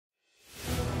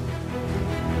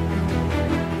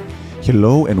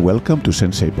Hello and welcome to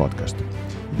Sensei Podcast.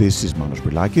 This is Manos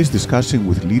Brilakis discussing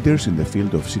with leaders in the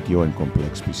field of CTO and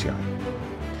complex PCI.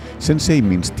 Sensei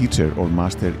means teacher or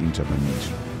master in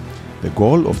Japanese. The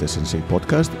goal of the Sensei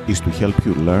Podcast is to help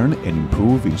you learn and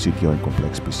improve in CTO and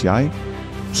complex PCI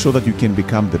so that you can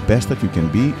become the best that you can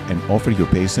be and offer your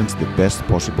patients the best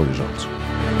possible results.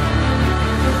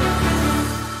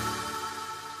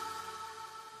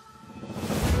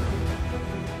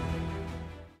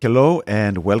 Hello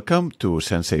and welcome to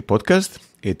Sensei Podcast.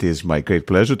 It is my great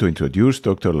pleasure to introduce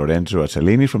Dr. Lorenzo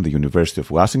Azzalini from the University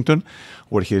of Washington,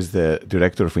 where he is the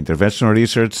Director of Interventional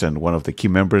Research and one of the key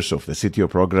members of the CTO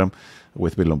program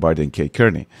with Bill Lombardi and Kay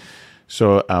Kearney.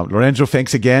 So, Lorenzo,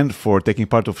 thanks again for taking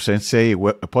part of Sensei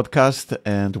Podcast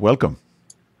and welcome.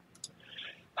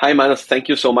 Hi, Manos. Thank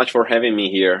you so much for having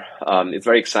me here. It's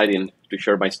very exciting to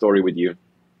share my story with you.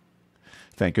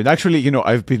 Thank you. And actually,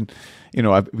 you've been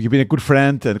a good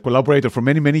friend and collaborator for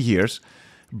many, many years.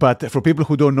 But for people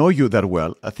who don't know you that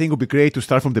well, I think it would be great to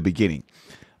start from the beginning.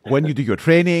 When you do your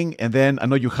training, and then I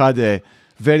know you had a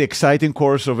very exciting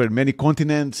course over many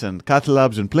continents and cath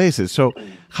labs and places. So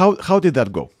how did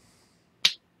that go?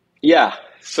 Yeah,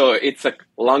 so it's a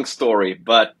long story,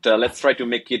 but let's try to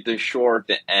make it short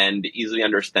and easily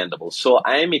understandable. So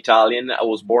I am Italian. I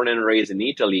was born and raised in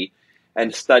Italy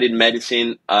and studied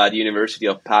medicine at the University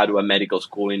of Padua Medical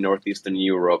School in northeastern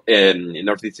Europe, in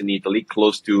northeastern Italy,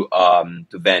 close to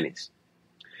Venice.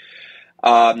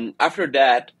 After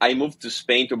that, I moved to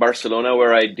Spain, to Barcelona,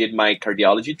 where I did my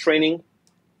cardiology training.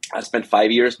 I spent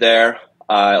 5 years there.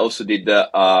 I also did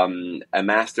a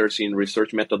master's in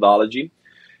research methodology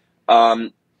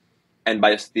and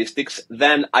biostatistics.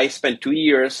 Then I spent 2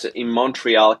 years in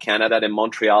Montreal, Canada, at the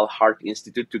Montreal Heart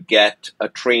Institute to get a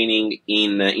training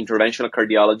in interventional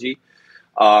cardiology.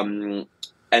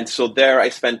 And so there I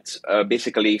spent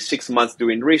basically 6 months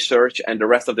doing research and the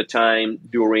rest of the time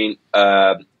doing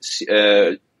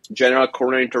general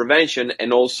coronary intervention.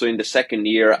 And also in the second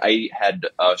year, I had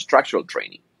structural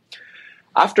training.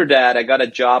 After that, I got a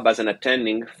job as an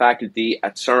attending faculty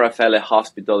at San Raffaele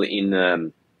Hospital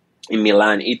in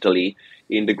Milan, Italy,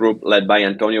 in the group led by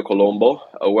Antonio Colombo,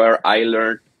 where I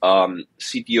learned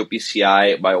CTO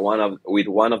PCI with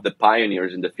one of the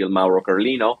pioneers in the field, Mauro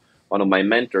Carlino, one of my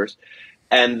mentors.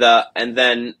 And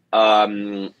then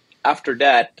after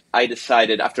that, I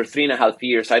decided, after 3.5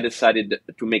 years, I decided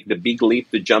to make the big leap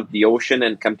to jump the ocean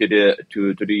and come to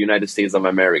the United States of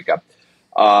America.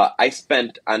 I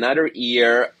spent another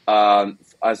year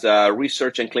as a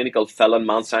research and clinical fellow at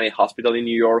Mount Sinai Hospital in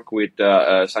New York with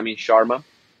Samin Sharma.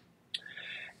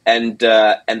 And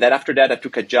then after that, I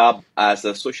took a job as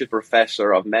associate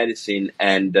professor of medicine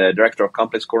and director of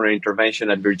complex coronary intervention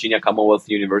at Virginia Commonwealth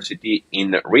University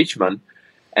in Richmond.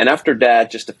 And after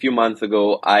that, just a few months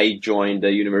ago, I joined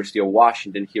the University of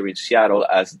Washington here in Seattle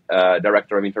as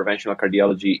director of interventional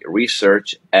cardiology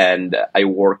research. And I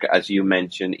work, as you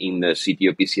mentioned, in the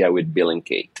CTO PCI with Bill and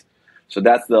Kate. So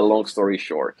that's the long story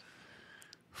short.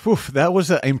 Oof, that was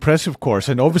an impressive course.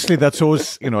 And obviously that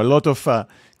shows, a lot of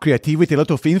creativity, a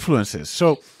lot of influences.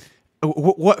 So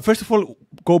first of all,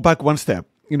 go back one step.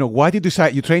 Why did you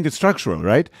decide, you trained in structural,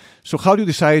 right? So how do you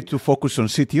decide to focus on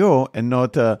CTO and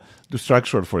not do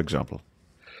structural, for example?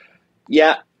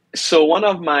 Yeah, so one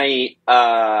of my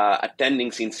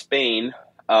attendings in Spain,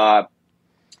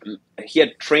 he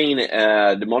had trained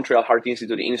the Montreal Heart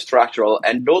Institute in structural,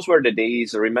 and those were the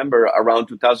days, I remember, around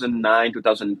 2009,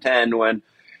 2010, when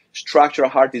structural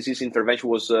heart disease intervention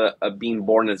was being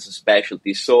born as a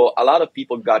specialty. So a lot of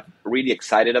people got really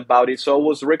excited about it. So I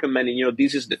was recommending,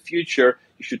 this is the future.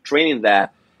 You should train in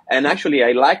that. And actually,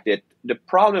 I liked it. The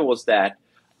problem was that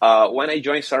when I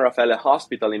joined San Raffaele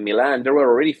Hospital in Milan, there were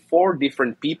already 4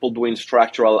 different people doing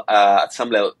structural at some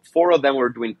level. 4 of them were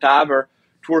doing TAVR,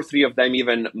 2 or 3 of them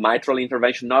even mitral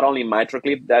intervention, not only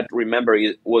MitraClip. That, remember,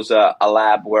 it was a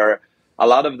lab where a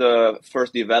lot of the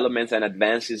first developments and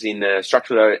advances in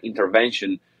structural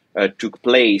intervention took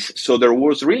place. So there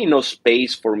was really no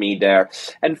space for me there.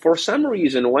 And for some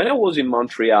reason, when I was in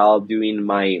Montreal doing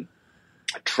my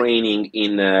training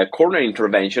in coronary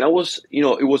intervention, it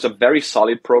was a very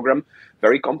solid program,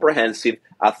 very comprehensive,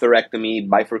 atherectomy,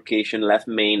 bifurcation, left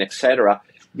main, etc.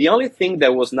 The only thing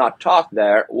that was not taught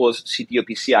there was CTO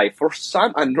PCI. For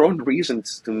some unknown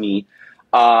reasons to me,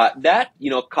 that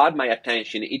caught my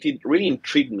attention. It really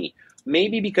intrigued me.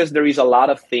 Maybe because there is a lot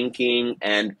of thinking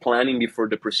and planning before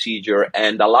the procedure,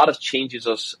 and a lot of changes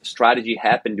of strategy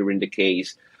happened during the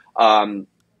case.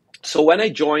 So when I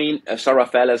joined San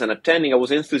Raffaele as an attending, I was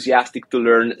enthusiastic to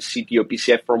learn CTO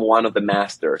PCI from one of the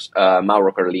masters,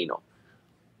 Mauro Carlino.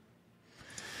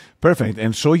 Perfect.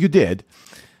 And so you did.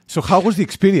 So how was the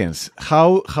experience?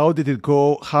 How did it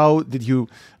go? How did you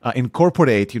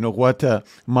incorporate, what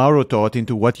Mauro taught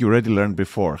into what you already learned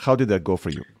before? How did that go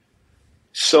for you?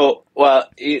 So, well,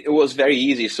 it was very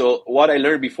easy. So what I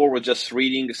learned before was just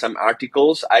reading some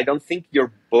articles. I don't think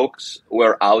your books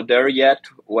were out there yet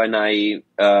when I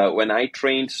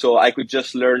trained. So I could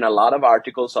just learn a lot of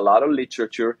articles, a lot of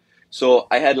literature. So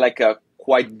I had like a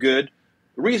quite good,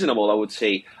 reasonable, I would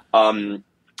say,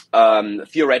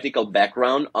 theoretical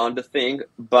background on the thing.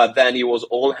 But then it was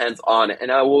all hands on, and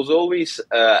I always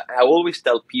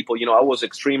tell people, I was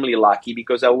extremely lucky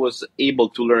because I was able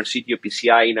to learn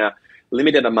CTO-PCI in a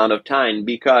limited amount of time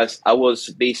because I was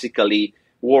basically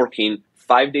working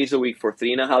 5 days a week for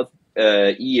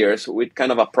 3.5 years with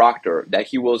kind of a proctor that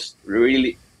he was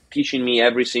really teaching me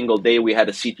every single day. We had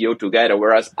a CTO together,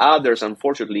 whereas others,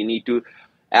 unfortunately, need to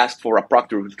ask for a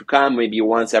proctor to come maybe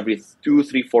once every 2,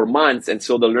 3, 4 months. And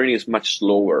so the learning is much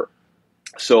slower.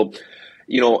 So,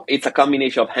 it's a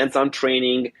combination of hands-on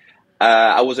training.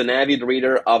 I was an avid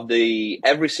reader of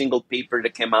every single paper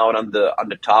that came out on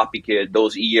the topic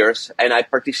those years, and I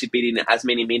participated in as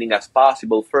many meetings as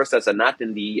possible, first as an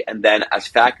attendee and then as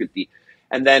faculty.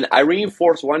 And then I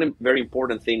reinforced one very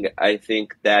important thing, I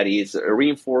think, that is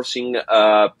reinforcing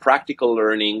practical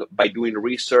learning by doing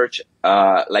research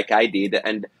like I did,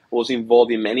 and was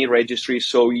involved in many registries.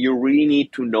 So you really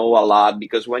need to know a lot,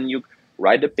 because when you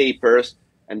write the papers,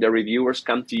 and the reviewers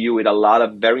come to you with a lot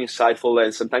of very insightful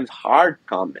and sometimes hard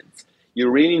comments, you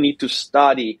really need to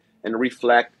study and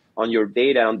reflect on your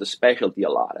data, on the specialty a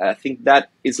lot. I think that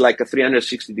is like a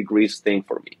 360 degrees thing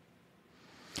for me.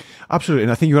 Absolutely.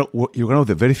 And I think you're one of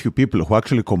the very few people who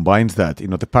actually combines that,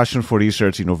 the passion for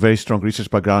research, very strong research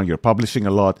background, you're publishing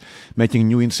a lot, making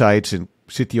new insights in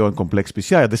CTO and complex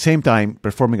PCI, at the same time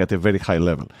performing at a very high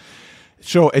level.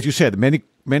 So, as you said, many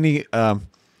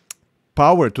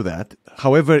power to that.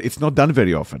 However, it's not done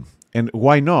very often. And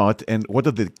why not? And what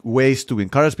are the ways to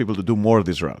encourage people to do more of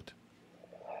this route?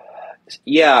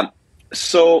 Yeah.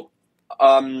 So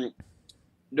a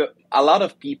lot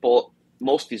of people,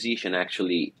 most physicians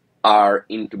actually, are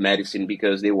into medicine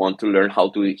because they want to learn how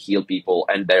to heal people.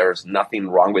 And there's nothing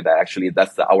wrong with that. Actually,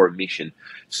 that's our mission.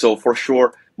 So for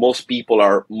sure, most people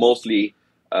are mostly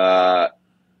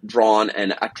drawn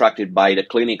and attracted by the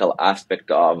clinical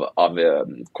aspect of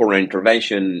coronary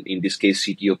intervention, in this case,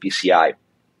 CTO-PCI.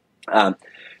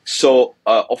 So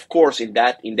of course, in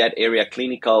that area,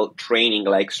 clinical training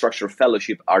like structured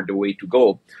fellowship are the way to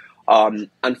go.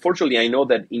 Unfortunately, I know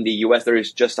that in the US, there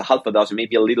is just a half a dozen,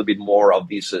 maybe a little bit more of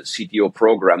these CTO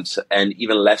programs, and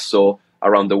even less so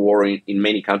around the world. In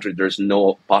many countries, there's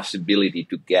no possibility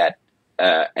to get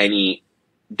any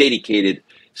dedicated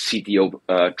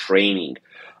CTO training.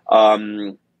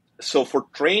 So for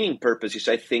training purposes,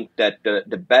 I think that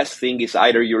the best thing is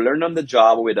either you learn on the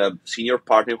job with a senior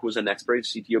partner who's an expert in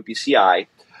CTO-PCI,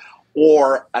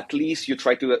 or at least you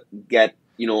try to get,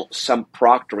 some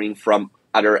proctoring from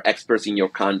other experts in your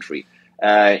country.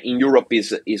 In Europe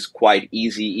is quite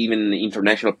easy. Even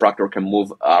international proctor can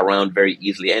move around very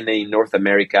easily. And then in North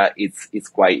America, it's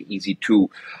quite easy too.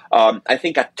 I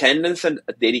think attendance at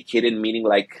a dedicated meeting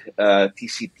like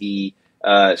TCT,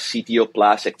 CTO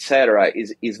Plus, etc.,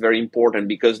 is very important,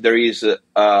 because there is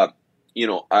a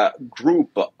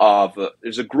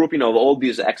grouping of all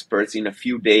these experts in a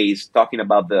few days talking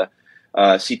about the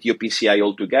CTO-PCI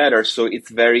altogether. So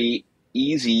it's very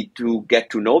easy to get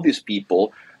to know these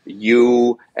people,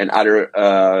 you and other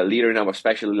leaders,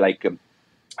 especially like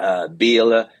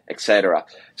Bill, etc.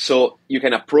 So you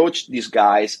can approach these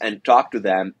guys and talk to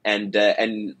them, and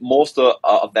most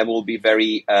of them will be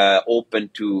very open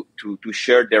to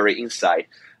share their insight.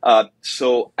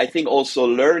 So I think also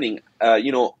learning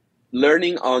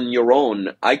on your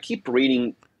own. I keep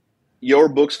reading your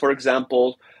books, for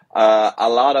example, a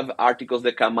lot of articles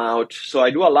that come out. So I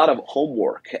do a lot of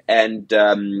homework, and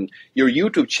your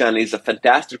YouTube channel is a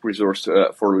fantastic resource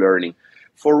for learning.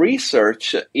 For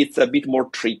research, it's a bit more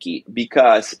tricky,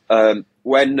 because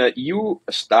when you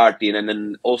started, and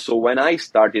then also when I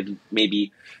started,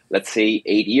 maybe, let's say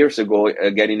 8 years ago,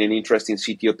 getting an interest in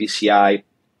CTO-PCI,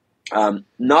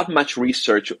 not much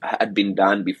research had been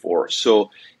done before.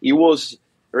 So it was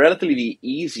relatively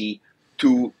easy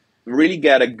to really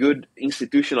get a good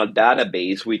institutional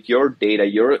database with your data,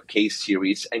 your case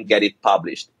series, and get it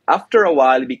published. After a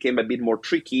while, it became a bit more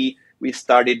tricky. We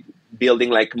started building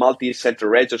like multi-center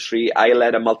registry. I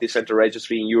led a multi-center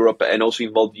registry in Europe, and also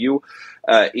involved you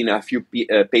in a few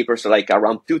papers, like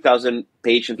around 2,000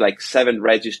 patients, like 7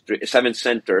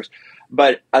 centers.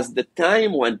 But as the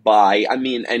time went by,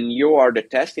 and you are the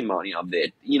testimony of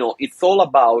it, it's all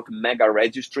about mega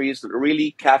registries,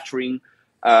 really capturing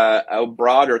a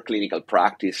broader clinical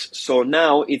practice. So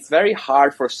now it's very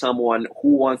hard for someone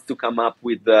who wants to come up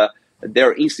with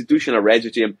their institutional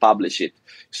registry and publish it.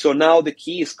 So now the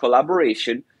key is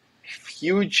collaboration,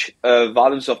 huge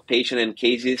volumes of patient and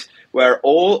cases where the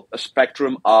whole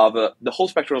spectrum of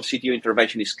CTO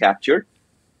intervention is captured.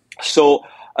 So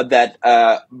that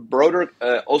broader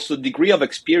also degree of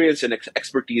experience and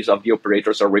expertise of the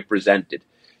operators are represented.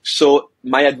 So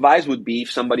my advice would be,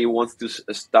 if somebody wants to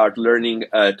start learning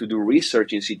to do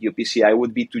research in CTO PCI,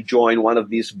 would be to join one of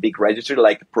these big registries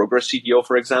like Progress CTO,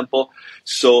 for example.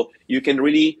 So you can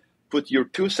really put your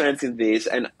 2 cents in this,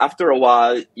 and after a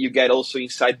while, you get also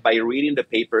insight by reading the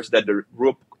papers that the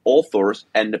group authors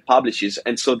and publishes,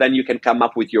 and so then you can come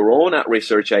up with your own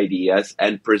research ideas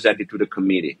and present it to the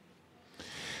committee.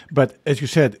 But as you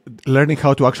said, learning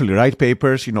how to actually write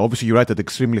papers, obviously you write at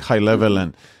extremely high level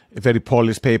and very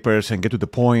polished papers and get to the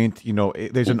point,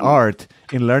 there's an art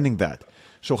in learning that.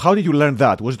 So how did you learn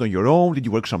that? Was it on your own? Did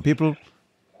you work with some people?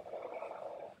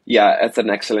 Yeah, that's an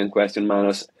excellent question,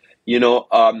 Manos.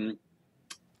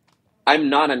 I'm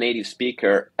not a native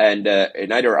speaker, and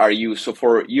neither are you. So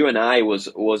for you and I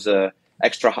was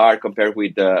extra hard compared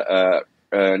with a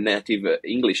native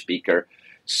English speaker.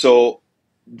 So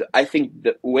I think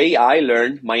the way I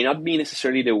learned might not be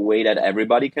necessarily the way that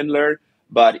everybody can learn,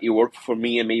 but it worked for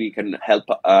me and maybe can help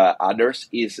others,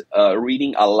 is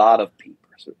reading a lot of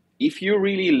papers. If you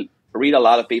really read a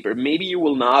lot of papers, maybe you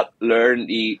will not learn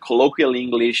the colloquial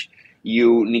English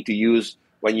you need to use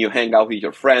when you hang out with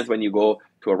your friends, when you go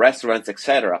to a restaurant,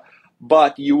 etc.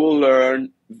 But you will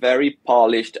learn very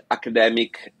polished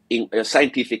academic,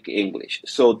 scientific English.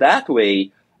 So that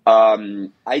way,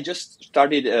 I just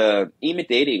started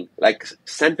imitating like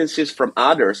sentences from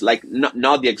others, like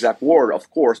not the exact word, of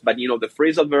course, but the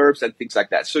phrasal verbs and things like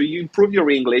that. So you improve your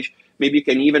English. Maybe you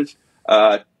can even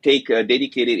take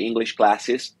dedicated English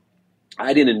classes.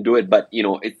 I didn't do it, but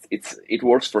it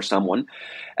works for someone.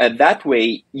 And that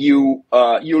way you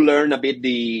learn a bit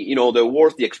the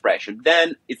words, the expression.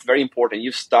 Then it's very important.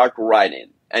 You start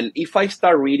writing. And if I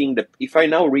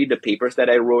now read the papers that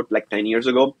I wrote like 10 years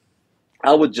ago,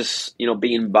 I would just,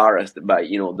 be embarrassed by,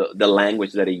 the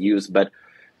language that I use. But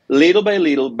little by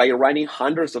little, by writing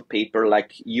hundreds of papers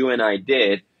like you and I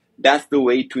did, that's the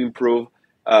way to improve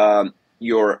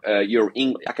your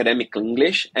academic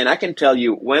English. And I can tell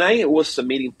you, when I was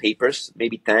submitting papers,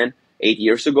 maybe 8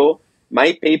 years ago,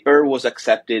 my paper was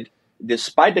accepted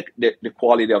despite the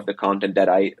quality of the content that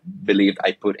I believed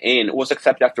I put in. It was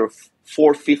accepted after 4th,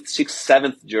 5th, 6th,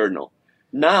 7th journal.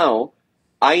 Now,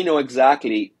 I know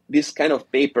exactly this kind of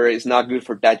paper is not good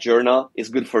for that journal, it's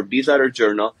good for this other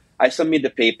journal. I submit the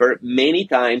paper many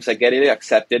times, I get it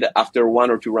accepted after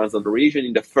 1 or 2 rounds of the revision.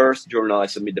 In the first journal, I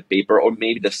submit the paper, or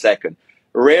maybe the second.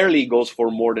 Rarely goes for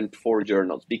more than 4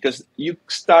 journals, because you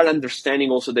start understanding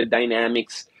also the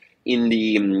dynamics in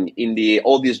the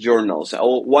all these journals,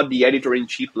 what the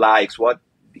editor-in-chief likes, what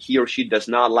he or she does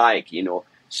not like,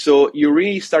 So you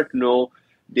really start to know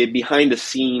the behind the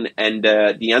scene and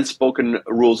the unspoken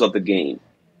rules of the game.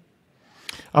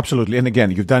 Absolutely. And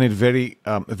again, you've done it very,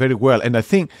 very well. And I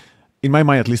think, in my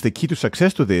mind, at least, the key to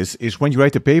success to this is when you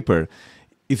write a paper,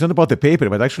 it's not about the paper,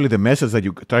 but actually the message that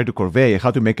you try to convey and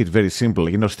how to make it very simple.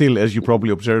 Still, as you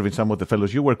probably observe in some of the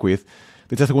fellows you work with,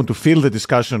 they just want to fill the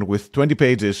discussion with 20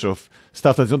 pages of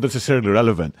stuff that's not necessarily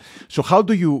relevant. So how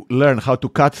do you learn how to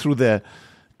cut through the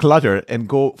clutter and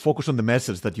go focus on the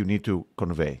message that you need to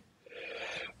convey?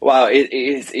 Wow,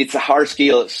 it's a hard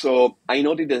skill. So I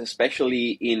noted that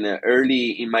especially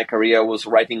early in my career, I was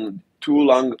writing too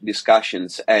long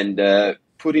discussions and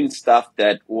putting stuff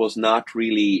that was not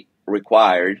really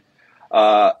required.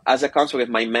 As a consequence,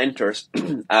 my mentors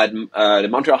at the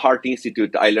Montreal Heart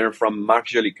Institute, I learned from Marc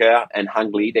Jolicoeur and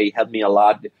Hang Li. They helped me a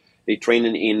lot. They trained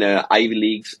in Ivy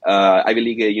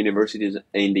League universities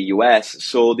in the US.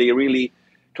 So they really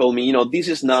told me, this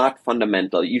is not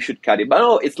fundamental. You should cut it. But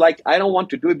no, it's like, I don't want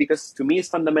to do it because to me it's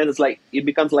fundamental. It's like, it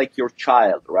becomes like your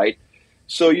child, right?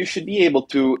 So you should be able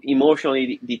to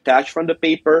emotionally detach from the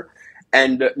paper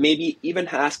and maybe even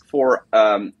ask for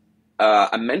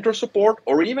a mentor support,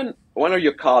 or even one of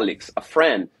your colleagues, a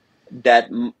friend that,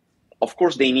 of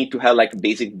course, they need to have like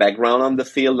basic background on the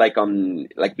field, like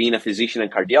being a physician and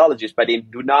cardiologist, but they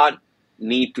do not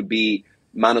need to be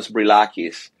Manos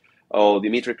Brilakis or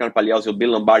Dimitri Karpalios or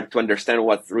Bill Lombardi to understand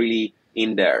what's really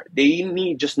in there.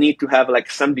 They just need to have like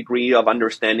some degree of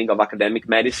understanding of academic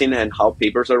medicine and how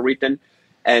papers are written.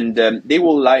 And they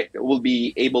will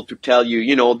be able to tell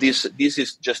you, this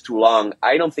is just too long.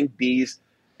 I don't think this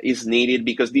is needed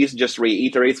because this just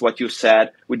reiterates what you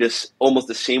said with this almost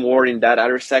the same word in that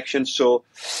other section. So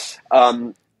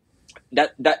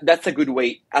that's a good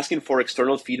way, asking for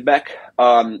external feedback.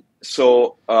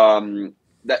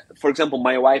 That, for example,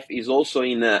 my wife is also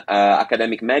in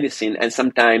academic medicine, and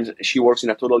sometimes she works in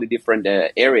a totally different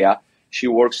area. She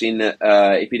works in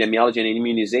epidemiology and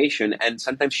immunization, and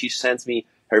sometimes she sends me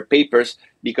her papers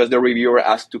because the reviewer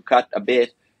asked to cut a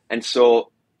bit. And so,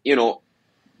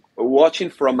 watching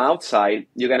from outside,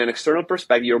 you get an external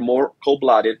perspective. You're more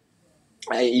cold-blooded.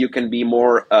 You can be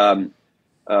more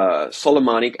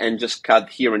Solomonic and just cut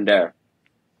here and there.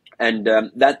 And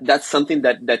that's something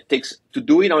that takes, to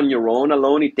do it on your own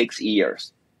alone, it takes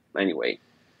years anyway.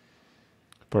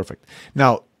 Perfect.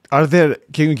 Now,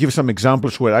 can you give some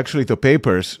examples where actually the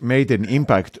papers made an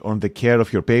impact on the care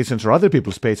of your patients or other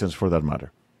people's patients for that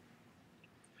matter?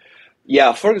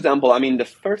 Yeah, for example, the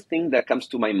first thing that comes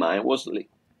to my mind was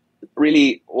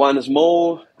really one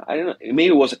small, I don't know, maybe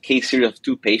it was a case series of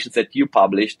 2 patients that you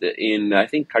published in, I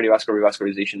think, Cardiovascular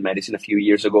Revascularization Medicine a few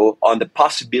years ago, on the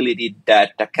possibility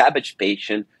that a CABG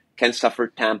patient can suffer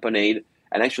tamponade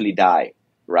and actually die,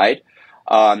 right?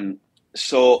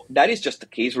 So that is just a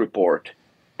case report.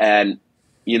 And,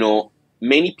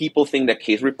 many people think that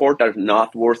case reports are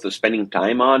not worth spending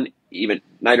time on, even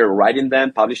neither writing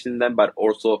them, publishing them, but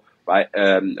also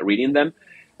reading them.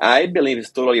 I believe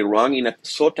it's totally wrong. In a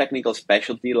so technical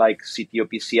specialty like CT or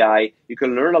PCI, you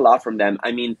can learn a lot from them.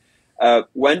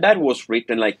 When that was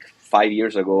written like 5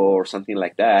 years ago or something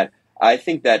like that, I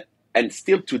think that, and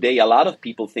still today, a lot of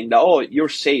people think that, oh, you're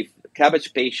safe.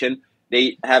 CABG patient,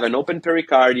 they have an open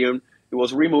pericardium. It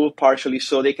was removed partially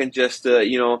so they can just,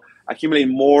 accumulate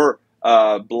more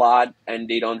blood and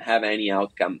they don't have any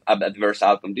adverse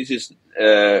outcome. This is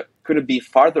couldn't be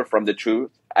farther from the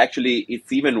truth. Actually,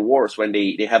 it's even worse when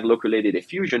they have loculated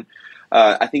effusion.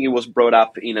 I think it was brought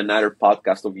up in another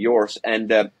podcast of yours. And,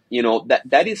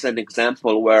 that is an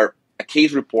example where a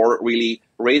case report really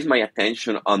raised my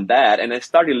attention on that. And I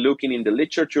started looking in the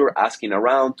literature, asking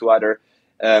around to other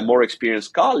more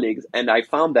experienced colleagues. And I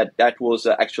found that was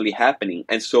actually happening.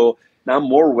 And so now I'm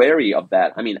more wary of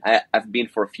that. I've been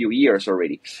for a few years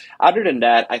already. Other than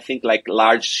that, I think like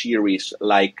large series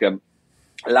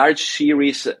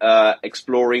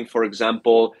exploring, for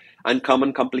example,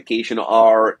 uncommon complication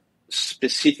or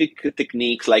specific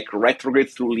techniques like retrograde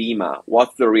through Lima.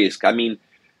 What's the risk?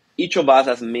 Each of us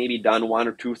has maybe done 1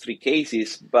 or 2, 3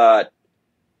 cases, but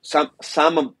some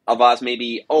of us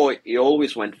maybe, it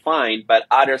always went fine, but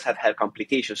others have had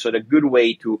complications. So the good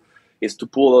way is to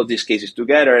pull all these cases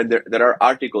together. And there are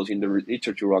articles in the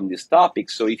literature on this topic.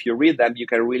 So if you read them, you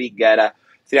can really get a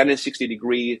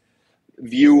 360-degree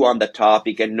view on the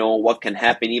topic and know what can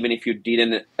happen, even if you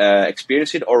didn't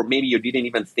experience it, or maybe you didn't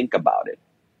even think about it.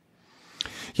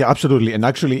 Yeah, absolutely. And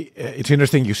actually, it's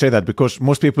interesting you say that, because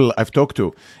most people I've talked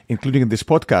to, including in this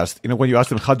podcast, when you ask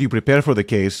them, how do you prepare for the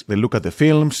case? They look at the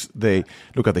films, they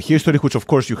look at the history, which of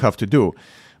course you have to do.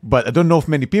 But I don't know of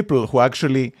many people who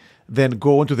actually then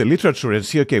go into the literature and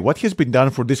see, okay, what has been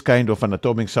done for this kind of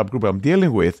anatomic subgroup I'm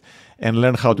dealing with, and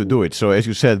learn how to do it. So as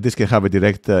you said, this can have a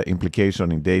direct implication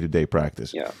in day-to-day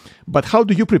practice. Yeah. But how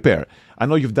do you prepare? I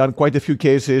know you've done quite a few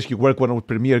cases. You work one of the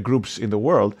premier groups in the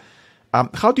world.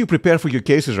 How do you prepare for your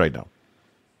cases right now?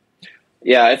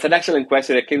 Yeah, it's an excellent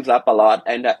question. It comes up a lot.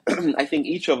 And I think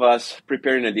each of us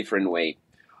prepare in a different way.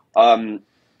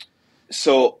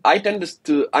 So I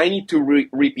need to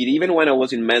repeat. Even when I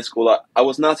was in med school, I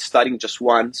was not studying just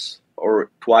once or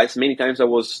twice. Many times I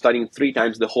was studying 3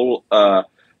 times the whole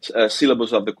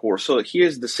syllabus of the course. So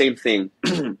here's the same thing.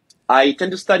 I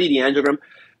tend to study the angiogram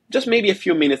just maybe a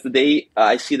few minutes a day.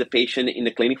 I see the patient in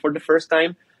the clinic for the first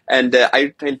time. And I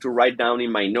tend to write down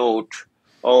in my note,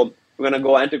 we're going to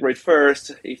go antegrade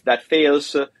first. If that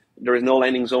fails, there is no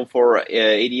landing zone for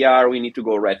ADR, we need to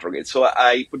go retrograde. So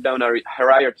I put down a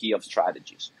hierarchy of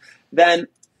strategies. Then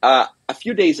a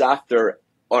few days after,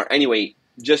 or anyway,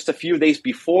 just a few days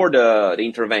before the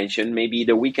intervention, maybe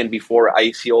the weekend before,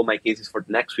 I see all my cases for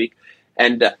the next week.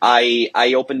 And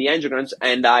I open the angiograms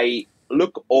and I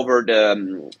look over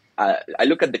I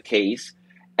look at the case.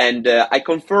 And I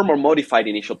confirm or modify the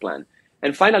initial plan.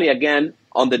 And finally, again,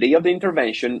 on the day of the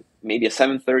intervention, maybe at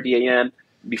 7:30 a.m.,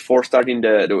 before starting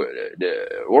the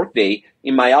work day,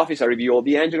 in my office, I review all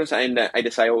the angiograms and I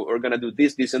decide, we're going to do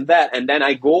this, this, and that. And then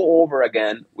I go over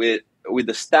again with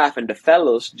the staff and the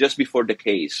fellows just before the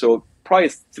case. So probably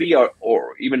 3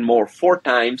 or even more, 4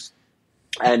 times.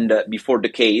 And before the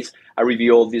case, I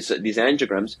review all these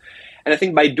angiograms. And I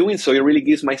think by doing so, it really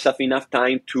gives myself enough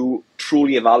time to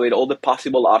truly evaluate all the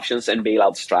possible options and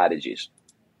bailout strategies.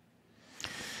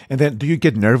 And then do you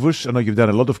get nervous? I know you've done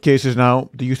a lot of cases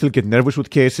now. Do you still get nervous with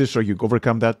cases, or you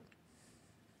overcome that?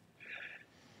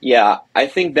 Yeah, I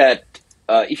think that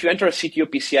if you enter a CTO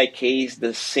PCI case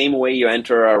the same way you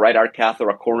enter a right heart cath or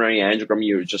a coronary angiogram,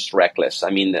 you're just reckless. I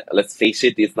mean, let's face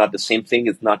it, it's not the same thing.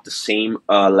 It's not the same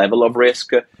level of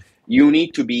risk. You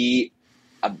need to be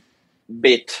a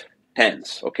bit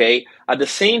tense, okay? At the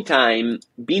same time,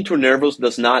 being too nervous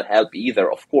does not help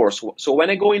either, of course. So when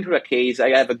I go into a case, I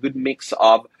have a good mix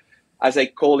of, as I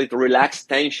call it, relaxed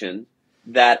tension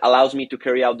that allows me to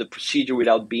carry out the procedure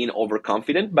without being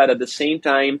overconfident. But at the same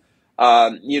time,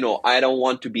 I don't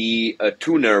want to be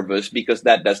too nervous, because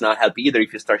that does not help either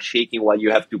if you start shaking while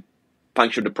you have to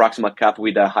puncture the proximal cap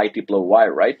with a high tip low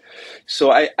wire, right?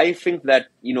 So I think that,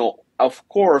 of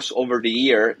course, over the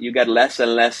year, you get less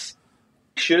and less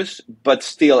issues, but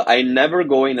still, I never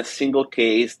go in a single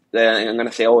case that I'm going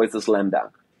to say, oh, it's a slam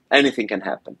dunk. Anything can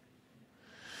happen.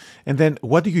 And then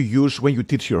what do you use when you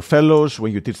teach your fellows,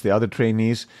 when you teach the other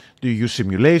trainees? Do you use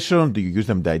simulation? Do you use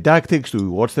them didactics? Do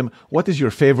you watch them? What is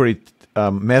your favorite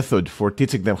method for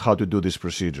teaching them how to do these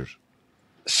procedures?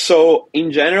 So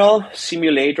in general,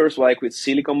 simulators like with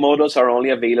silicon models are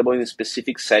only available in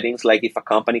specific settings. Like if a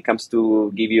company comes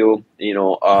to give you,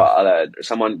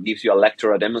 someone gives you a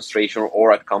lecture, a demonstration,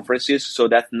 or at conferences. So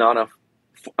that's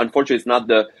unfortunately, it's not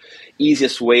the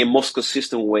easiest way, most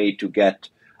consistent way to get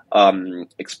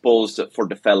exposed for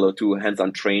the fellow to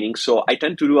hands-on training. So I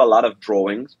tend to do a lot of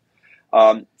drawings.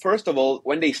 First of all,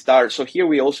 when they start, so here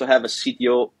we also have a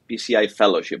CTO PCI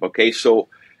fellowship, okay? So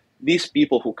these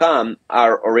people who come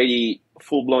are already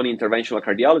full-blown interventional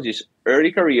cardiologists,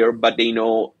 early career, but they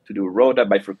know to do ROTA,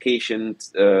 bifurcation,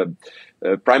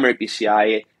 primary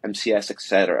PCI, MCS,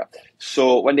 etc.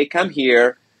 So when they come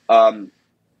here, I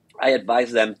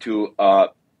advise them to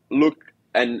look.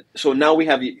 And so now we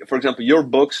have, for example, your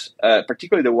books,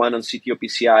 particularly the one on CTO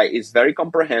PCI, is very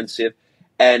comprehensive,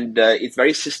 and it's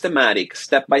very systematic,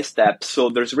 step by step. So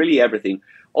there's really everything,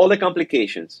 all the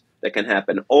complications that can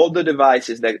happen, all the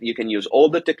devices that you can use, all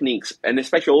the techniques, and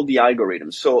especially all the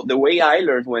algorithms. So the way I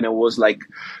learned when I was like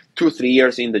 2-3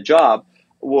 years in the job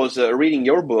was reading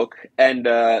your book and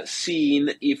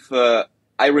seeing if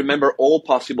I remember all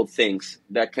possible things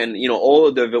that can, all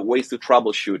of the ways to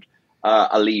troubleshoot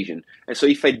a lesion. And so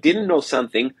if I didn't know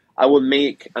something, I would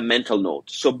make a mental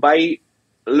note. So by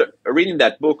reading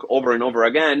that book over and over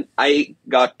again, I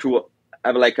got to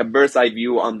have like a bird's eye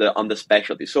view on the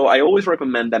specialty. So I always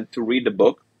recommend them to read the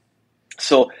book.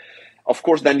 So of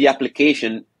course, then the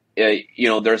application,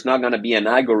 there's not going to be an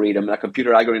algorithm, a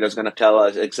computer algorithm that's going to tell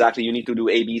us exactly you need to do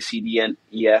A, B, C, D, and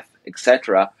E, F,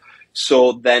 etc.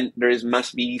 So then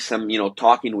must be some,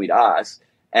 talking with us.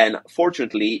 And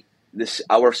fortunately,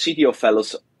 our CTO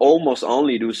fellows almost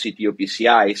only do CTO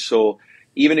PCI. So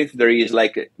even if there is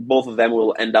like both of them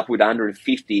will end up with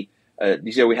 150,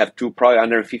 this year we have probably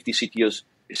 150 CTO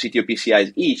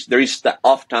PCIs each. There is the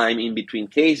off time in between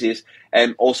cases,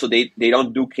 and also they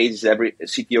don't do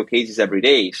CTO cases every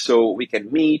day. So we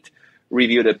can meet,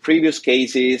 review the previous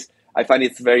cases. I find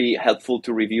it's very helpful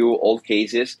to review old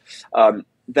cases.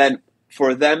 Then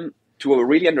for them to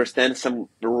really understand some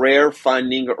rare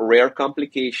finding, rare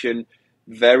complication,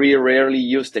 very rarely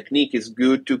used technique, is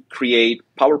good to create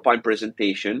PowerPoint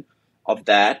presentation of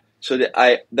that. So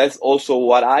that's also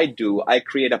what I do. I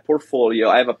create a portfolio.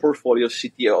 I have a portfolio of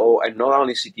CTO, and not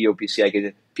only CTO PCI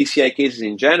cases, PCI cases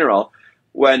in general.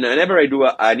 Whenever I do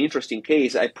an interesting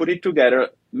case, I put it together,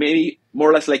 maybe more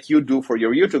or less like you do for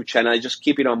your YouTube channel. I just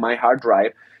keep it on my hard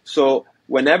drive. So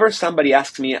whenever somebody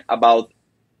asks me about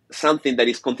something that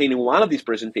is contained in one of these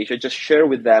presentations, I just share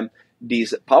with them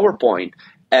this PowerPoint.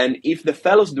 And if the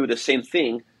fellows do the same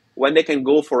thing, when they can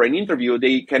go for an interview,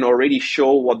 they can already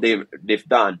show what they've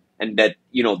done, and that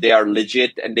they are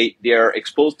legit, and they are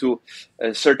exposed to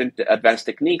certain advanced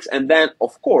techniques. And then,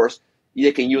 of course,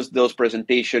 they can use those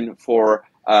presentations for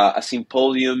a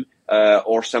symposium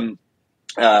or some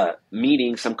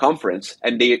meeting, some conference,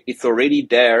 and it's already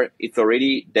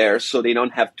there, so they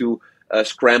don't have to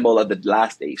scramble at the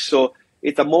last day. So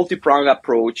it's a multi-pronged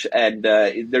approach, and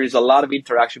there is a lot of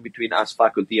interaction between us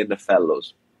faculty and the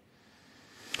fellows.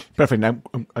 Perfect. I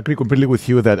agree completely with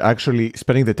you that actually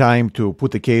spending the time to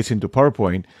put the case into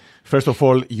PowerPoint, first of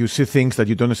all, you see things that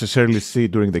you don't necessarily see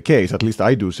during the case. At least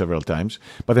I do several times.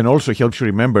 But then also helps you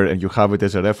remember, and you have it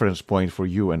as a reference point for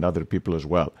you and other people as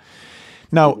well.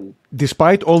 Now,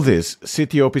 despite all this,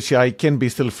 CTO PCI can be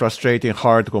still frustrating,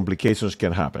 hard, complications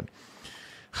can happen.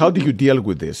 How do you deal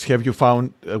with this? Have you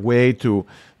found a way to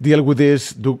deal with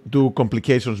this? Do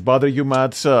complications bother you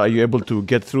much? Are you able to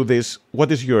get through this?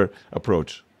 What is your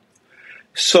approach?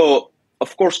 So,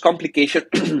 of course, complications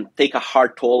take a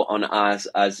hard toll on us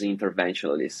as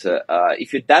interventionalists.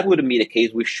 If that wouldn't be the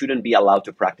case, we shouldn't be allowed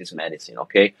to practice medicine,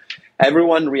 okay?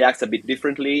 Everyone reacts a bit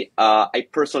differently. I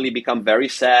personally become very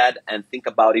sad and think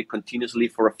about it continuously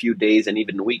for a few days and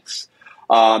even weeks.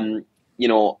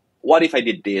 What if I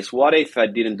did this? What if I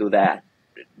didn't do that?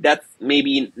 That's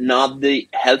maybe not the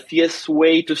healthiest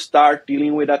way to start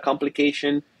dealing with a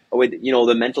complication, with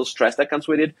the mental stress that comes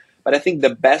with it. But I think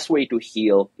the best way to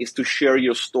heal is to share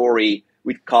your story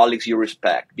with colleagues you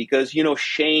respect, because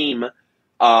shame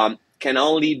can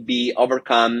only be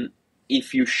overcome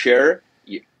if you share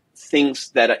things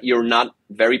that you're not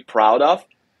very proud of,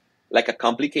 like a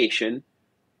complication.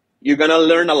 You're gonna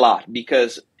learn a lot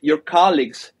because your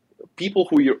colleagues, people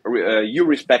who you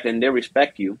respect and they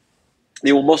respect you,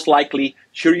 they will most likely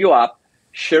cheer you up,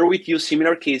 share with you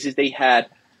similar cases they had,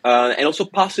 and also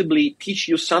possibly teach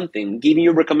you something, giving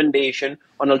you recommendation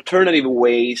on alternative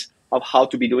ways of how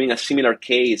to be doing a similar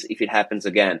case if it happens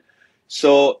again.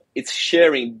 So it's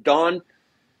sharing. Don't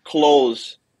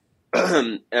close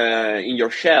in your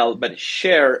shell, but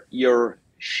share your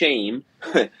shame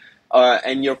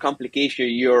and your complication,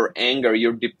 your anger,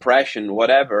 your depression,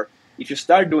 whatever. If you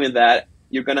start doing that,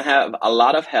 you're going to have a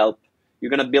lot of help. You're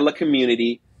going to build a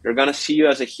community. They're going to see you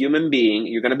as a human being.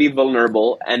 You're going to be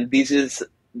vulnerable. And this is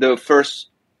the first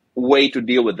way to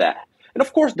deal with that. And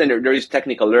of course, then there is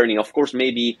technical learning. Of course,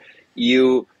 maybe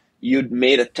you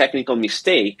made a technical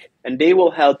mistake, and they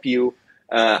will help you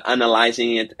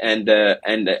analyzing it and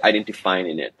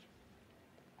identifying it.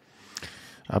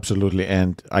 Absolutely.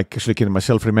 And I actually can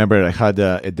myself remember I had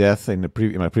a death in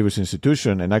my previous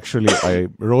institution, and actually I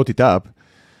wrote it up.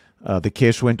 The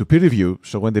case went to peer review.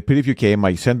 So when the peer review came,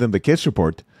 I sent them the case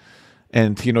report.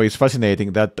 And, it's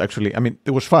fascinating that actually,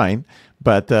 it was fine,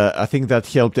 but I think that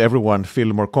helped everyone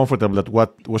feel more comfortable that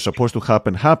what was supposed to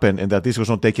happen, and that this was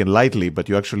not taken lightly, but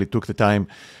you actually took the time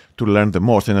to learn the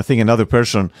most. And I think another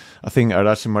person,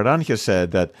 Arasim Maran, has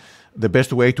said that the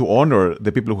best way to honor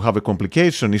the people who have a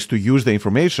complication is to use the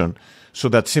information so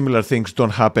that similar things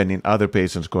don't happen in other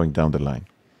patients going down the line.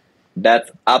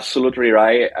 That's absolutely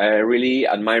right. I really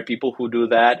admire people who do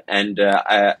that. And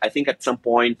I think at some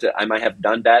point I might have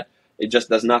done that. It just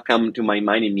does not come to my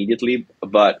mind immediately.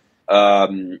 But,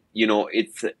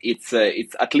 it's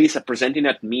at least presenting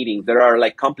at meetings. There are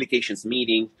like complications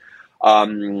meetings,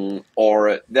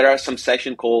 or there are some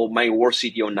sessions called My Worst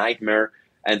CTO Nightmare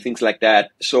and things like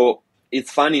that. So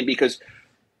it's funny because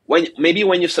when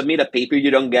you submit a paper,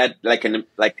 you don't get like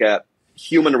a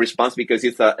human response because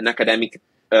it's an academic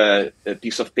a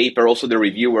piece of paper. Also, the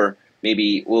reviewer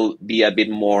maybe will be a bit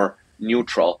more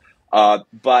neutral.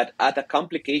 But at a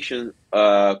complication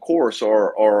course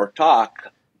or talk,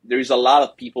 there is a lot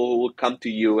of people who will come to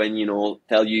you and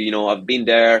tell you, I've been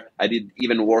there, I did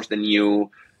even worse than you.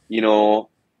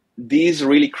 This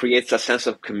really creates a sense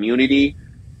of community,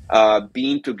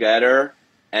 being together,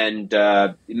 and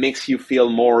it makes you feel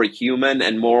more human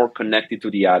and more connected to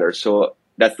the others. So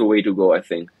that's the way to go, I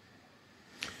think.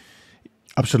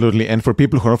 Absolutely. And for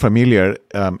people who are not familiar,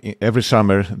 every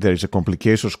summer there is a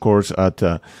complications course at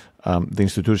the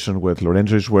institution where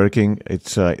Lorenzo is working.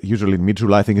 It's usually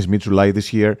mid-July. I think it's mid-July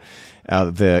this year,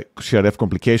 the CRF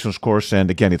complications course. And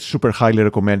again, it's super highly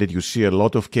recommended. You see a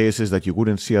lot of cases that you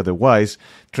wouldn't see otherwise,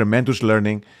 tremendous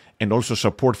learning, and also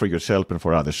support for yourself and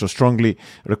for others. So strongly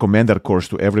recommend that course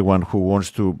to everyone who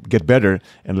wants to get better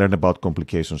and learn about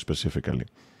complications specifically.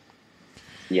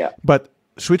 Yeah. But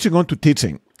switching on to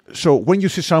teaching. So when you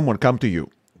see someone come to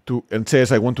you and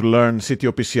says, I want to learn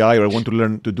CTO-PCI or I want to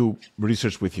learn to do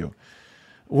research with you,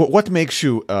 what makes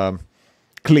you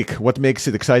click? What makes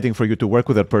it exciting for you to work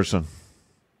with that person?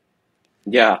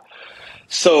 Yeah.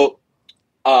 So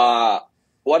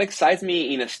what excites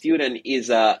me in a student is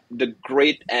the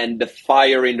grit and the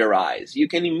fire in their eyes. You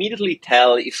can immediately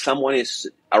tell if someone is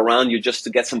around you just to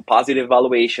get some positive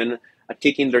evaluation,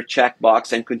 ticking their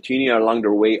checkbox and continue along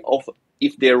their way,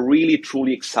 if they're really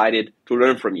truly excited to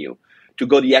learn from you, to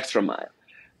go the extra mile.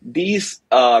 These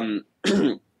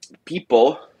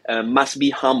people must be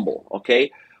humble,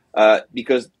 okay?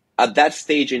 Because at that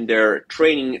stage in their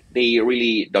training, they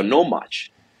really don't know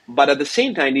much. But at the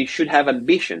same time, they should have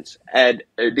ambitions, and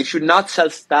they should not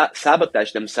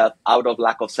self-sabotage themselves out of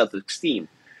lack of self-esteem.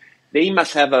 They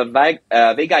must have a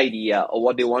vague idea of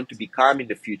what they want to become in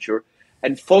the future,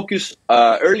 and focus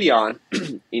early on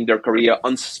in their career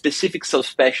on specific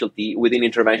subspecialty within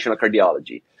interventional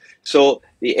cardiology. So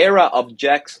the era of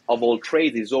jacks of all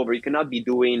trades is over. You cannot be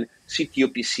doing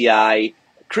CTO-PCI,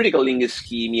 critical ling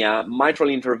ischemia, mitral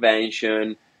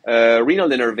intervention, renal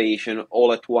denervation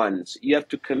all at once. You have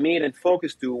to commit and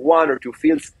focus to one or two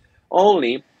fields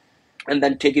only, and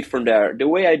then take it from there. The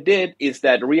way I did is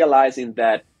that realizing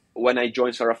that when I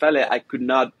joined San Raffaele, I could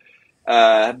not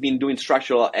have been doing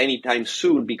structural anytime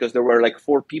soon because there were like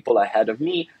 4 people ahead of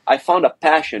me. I found a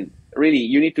passion. Really,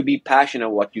 you need to be passionate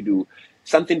at what you do.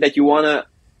 Something that you want to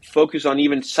focus on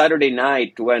even Saturday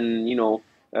night when,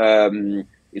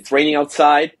 it's raining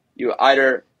outside. You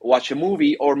either watch a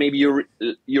movie or maybe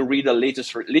you read the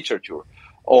latest literature,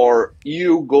 or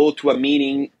you go to a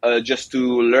meeting just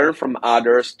to learn from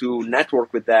others, to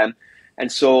network with them.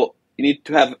 And so you need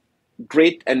to have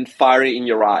great and fire in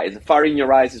your eyes. Fire in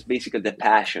your eyes is basically the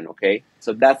passion, okay?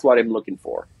 So that's what I'm looking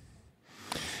for.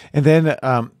 And then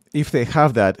if they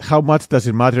have that, how much does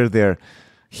it matter their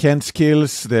hand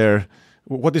skills,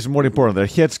 what is more important, their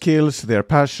head skills, their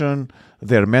passion,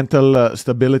 their mental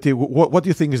stability? What do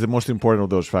you think is the most important of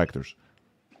those factors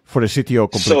for a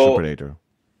CTO complex operator?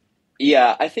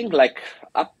 Yeah, I think like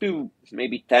up to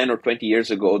maybe 10 or 20 years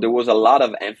ago, there was a lot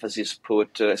of emphasis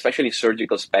put, especially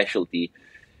surgical specialties,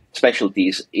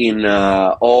 in,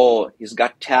 he's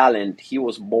got talent, he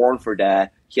was born for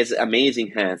that, he has amazing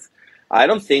hands. I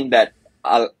don't think that,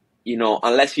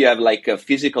 unless you have like a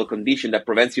physical condition that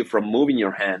prevents you from moving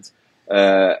your hands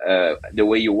the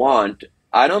way you want,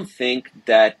 I don't think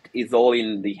that it's all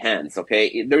in the hands,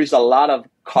 okay? There is a lot of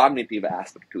cognitive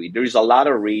aspect to it. There is a lot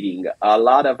of reading, a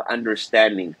lot of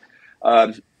understanding.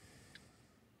 The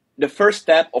first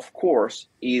step, of course,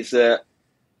 is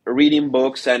reading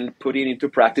books and putting into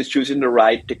practice, choosing the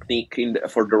right technique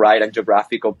for the right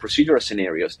angiographic or procedural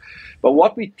scenarios. But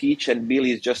what we teach, and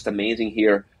Billy is just amazing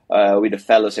here with the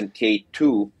fellows and Kate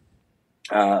too,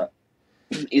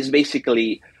 is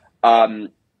basically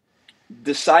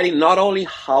deciding not only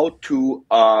how to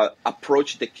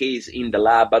approach the case in the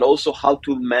lab, but also how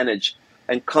to manage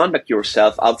and conduct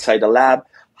yourself outside the lab,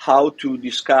 how to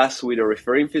discuss with the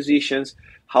referring physicians,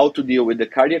 how to deal with the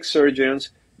cardiac surgeons,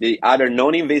 the other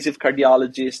non-invasive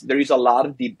cardiologists. There is a lot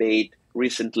of debate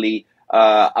recently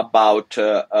about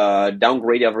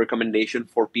downgrading of recommendation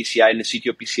for PCI and the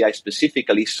CTO PCI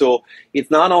specifically. So it's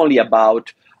not only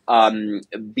about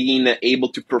being able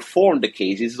to perform the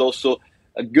case, it's also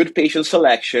a good patient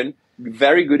selection,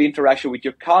 very good interaction with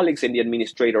your colleagues and the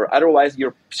administrator. Otherwise,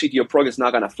 your CTO program is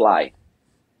not going to fly.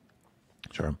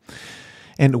 Sure.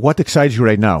 And what excites you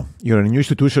right now? You're in a new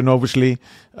institution, obviously,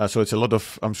 so it's a lot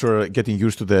of, I'm sure, getting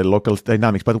used to the local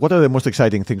dynamics. But what are the most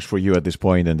exciting things for you at this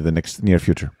point and in the next near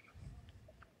future?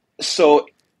 So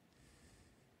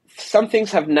some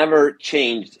things have never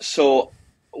changed. So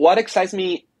what excites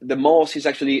me the most is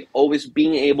actually always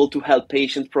being able to help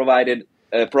patients providing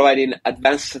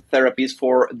advanced therapies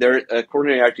for their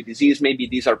coronary artery disease. Maybe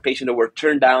these are patients that were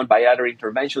turned down by other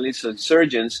interventionists and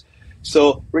surgeons.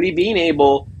 So really being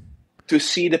able to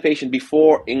see the patient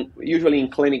usually in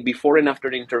clinic before and after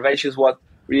the intervention is what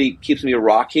really keeps me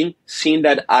rocking. Seeing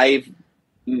that I've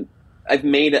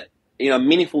made a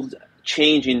meaningful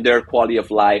change in their quality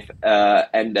of life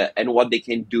and what they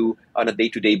can do on a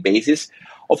day-to-day basis.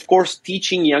 Of course,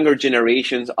 teaching younger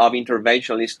generations of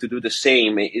interventionalists to do the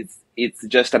same, it's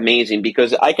just amazing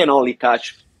because I can only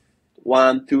touch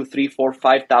 1, 2, 3, 4,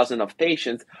 5,000 of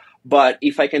patients. But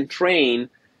if I can train,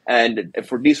 and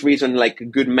for this reason, like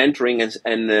good mentoring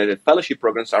and fellowship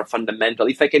programs are fundamental.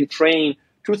 If I can train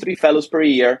 2, 3 fellows per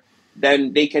year,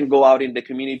 then they can go out in the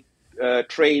community,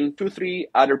 train 2, 3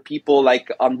 other people like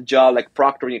on the job, like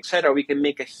proctoring, etc. We can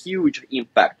make a huge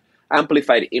impact,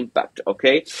 amplified impact,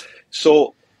 okay?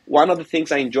 So one of the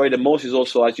things I enjoy the most is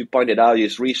also, as you pointed out,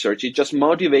 is research. It just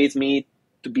motivates me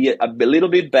to be a little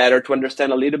bit better, to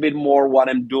understand a little bit more what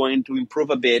I'm doing, to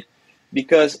improve a bit,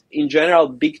 because in general,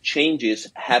 big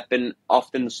changes happen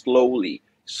often slowly.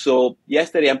 So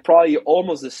yesterday, I'm probably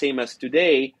almost the same as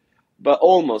today, but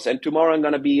almost. And tomorrow, I'm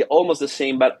going to be almost the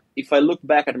same. But if I look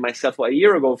back at myself a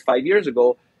year ago, 5 years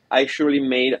ago, I surely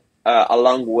made a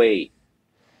long way.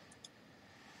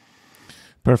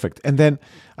 Perfect. And then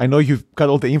I know you've got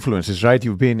all the influences, right?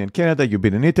 You've been in Canada, you've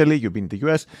been in Italy, you've been in the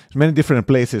US, many different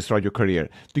places throughout your career.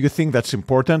 Do you think that's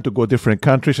important to go different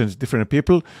countries and different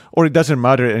people, or it doesn't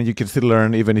matter and you can still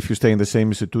learn even if you stay in the same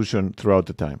institution throughout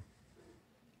the time?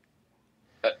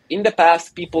 In the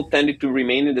past, people tended to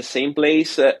remain in the same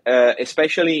place,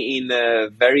 especially in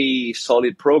very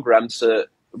solid programs,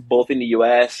 both in the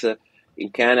US, in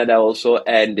Canada also,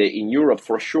 and in Europe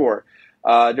for sure.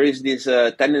 There is this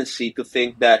tendency to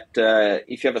think that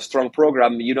if you have a strong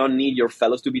program, you don't need your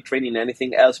fellows to be trained in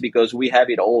anything else because we have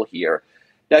it all here.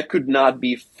 That could not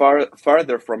be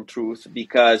farther from truth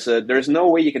because there's no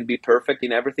way you can be perfect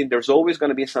in everything. There's always going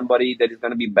to be somebody that is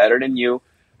going to be better than you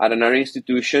at another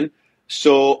institution.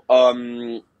 So,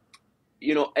 and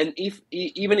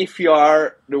even if you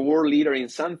are the world leader in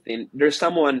something, there's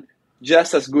someone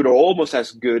just as good or almost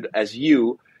as good as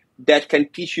you that can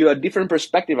teach you a different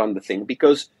perspective on the thing,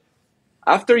 because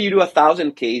After you do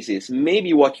 1,000 cases,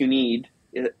 maybe what you need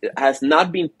has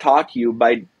not been taught you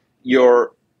by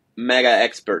your mega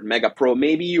expert, mega pro.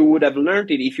 Maybe you would have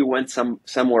learned it if you went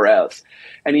somewhere else.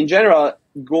 And in general,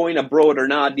 going abroad or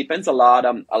not depends a lot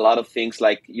on a lot of things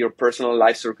like your personal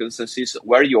life circumstances,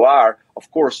 where you are.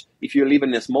 Of course, if you live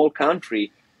in a small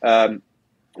country,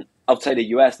 outside the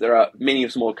US, there are many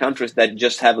small countries that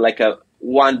just have like a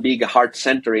one big heart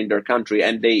center in their country,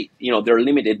 and they're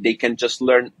limited. They can just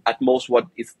learn at most what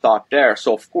is taught there.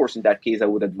 So of course, in that case, I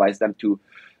would advise them to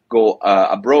go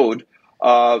abroad.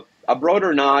 Abroad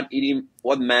or not,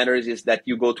 what matters is that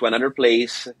you go to another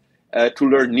place to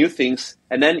learn new things,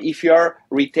 and then if you are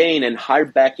retained and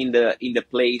hired back in the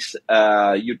place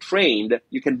you trained,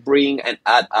 you can bring and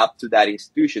add up to that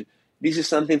institution. This is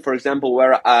something, for example,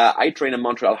 where I train at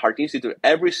Montreal Heart Institute.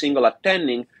 Every single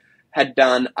attending had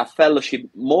done a fellowship,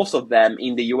 most of them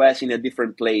in the US in a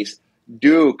different place,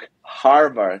 Duke,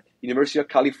 Harvard, University of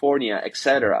California,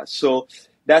 etc. So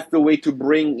that's the way to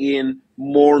bring in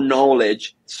more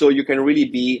knowledge so you can really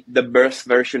be the best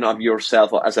version of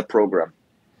yourself as a program.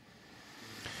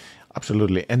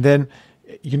 Absolutely. And then,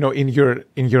 in your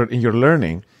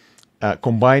learning,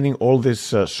 combining all these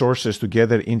sources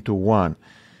together into one,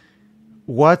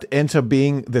 what ends up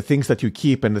being the things that you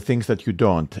keep and the things that you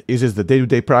don't? Is it the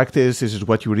day-to-day practice? Is it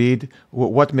what you read?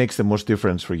 What makes the most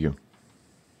difference for you?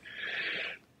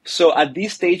 So at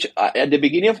this stage, at the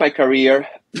beginning of my career,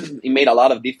 it made a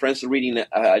lot of difference reading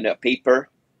a paper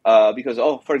because,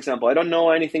 for example, I don't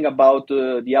know anything about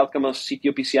the outcome of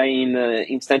CTO-PCI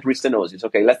in stent restenosis.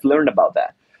 Okay, let's learn about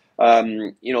that.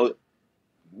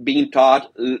 Being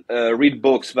taught, read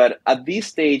books. But at this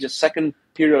stage, a second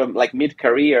period of like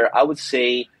mid-career, I would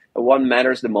say what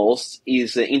matters the most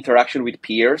is interaction with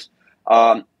peers.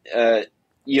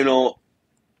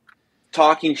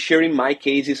 Talking, sharing my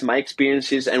cases, my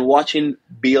experiences, and watching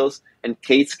Bill's and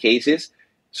Kate's cases.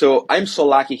 So I'm so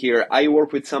lucky here. I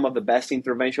work with some of the best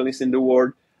interventionists in the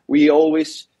world. We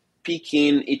always peek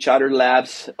in each other's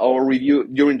labs or review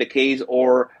during the case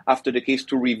or after the case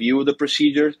to review the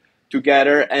procedures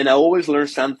together. And I always learn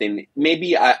something.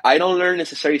 Maybe I don't learn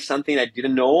necessarily something I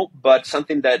didn't know, but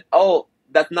something that,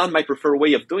 that's not my preferred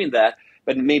way of doing that.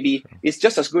 But maybe it's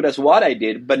just as good as what I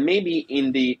did. But maybe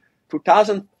in the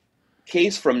 2000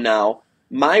 case from now,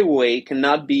 my way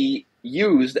cannot be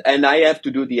used and I have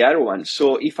to do the other one.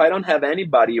 So if I don't have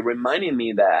anybody reminding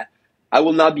me that, I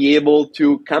will not be able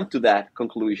to come to that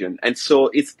conclusion. And so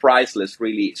it's priceless,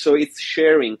 really. So it's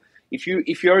sharing. If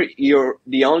you're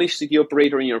the only CT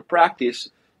operator in your practice,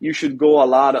 you should go a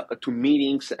lot to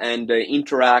meetings and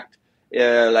interact.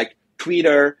 Like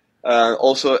Twitter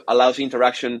also allows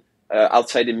interaction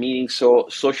outside the meeting. So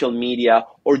social media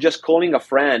or just calling a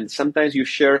friend. Sometimes you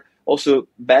share also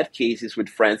bad cases with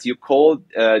friends. You call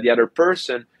the other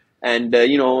person and,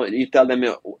 you tell them,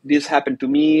 this happened to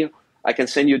me. I can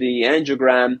send you the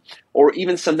angiogram. Or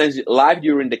even sometimes live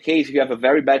during the case, if you have a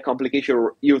very bad complication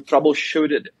or you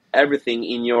troubleshooted everything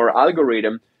in your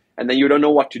algorithm and then you don't know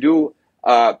what to do,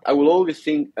 I will always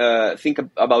think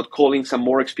about calling some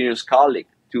more experienced colleague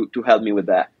to help me with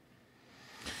that.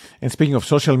 And speaking of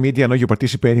social media, I know you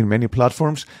participate in many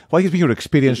platforms. What has been your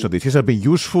experience of this? Has it been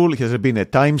useful? Has it been a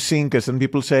time sink, as some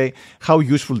people say? How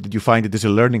useful did you find it as a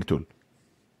learning tool?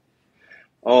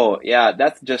 Oh, yeah,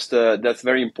 that's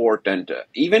very important.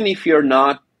 Even if you're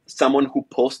not someone who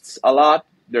posts a lot,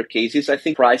 their cases, I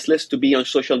think priceless to be on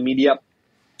social media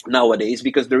nowadays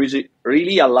because there is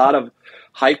really a lot of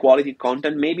high quality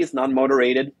content. Maybe it's not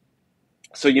moderated.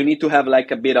 So you need to have like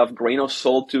a bit of grain of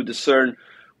salt to discern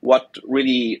what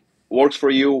really works for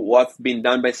you, what's been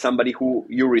done by somebody who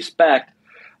you respect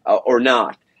or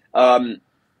not.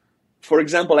 For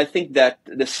example, I think that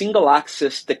the single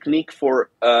access technique for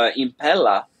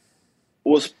Impella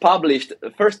was published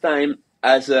the first time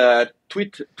as a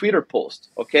Twitter post,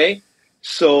 okay?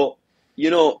 So,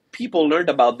 people learned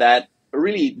about that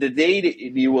really the day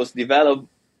it was developed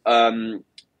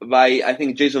by, I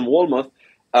think, Jason Wolmuth,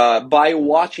 by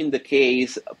watching the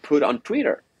case put on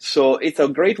Twitter. So it's a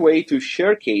great way to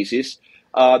share cases.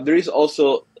 There is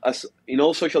also,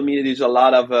 social media, there's a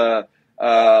lot of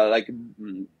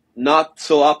not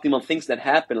so optimal things that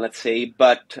happen, let's say.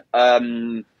 But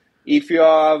if you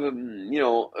have,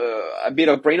 a bit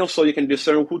of brain of soul, you can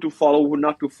discern who to follow, who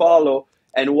not to follow,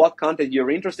 and what content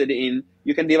you're interested in.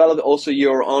 You can develop also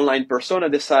your online persona,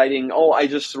 deciding, I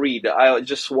just read, I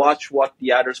just watch what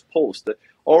the others post.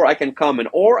 Or I can comment,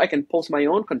 or I can post my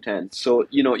own content. So,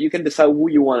 you can decide who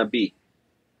you want to be.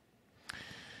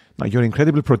 Now, you're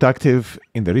incredibly productive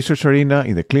in the research arena,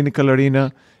 in the clinical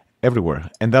arena, everywhere.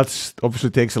 And that's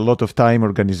obviously takes a lot of time,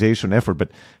 organization, effort.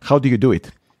 But how do you do it?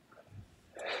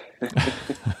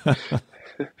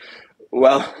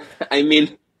 Well, I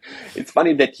mean, it's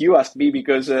funny that you asked me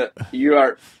because you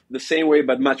are the same way,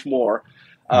 but much more.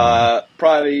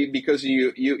 Probably because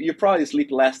you probably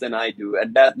sleep less than I do,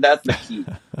 and that's the key.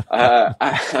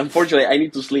 Unfortunately, I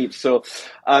need to sleep. So,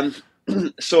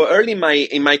 so early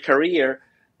in my career,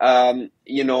 I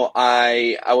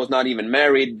was not even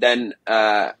married. Then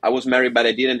I was married, but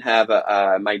I didn't have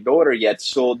my daughter yet.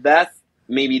 So that's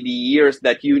maybe the years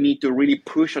that you need to really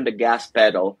push on the gas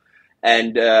pedal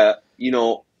and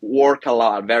work a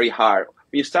lot, very hard.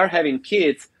 When you start having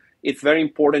kids, it's very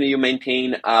important that you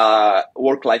maintain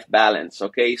work-life balance.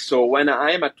 Okay, so when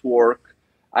I am at work,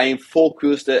 I am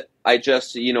focused. I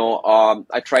just,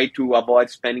 I try to avoid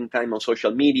spending time on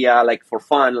social media, like for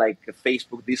fun, like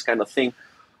Facebook, this kind of thing.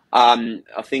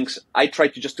 Things I try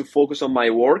to focus on my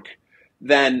work.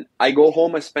 Then I go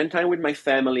home and spend time with my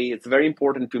family. It's very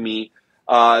important to me.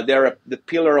 They're the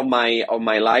pillar of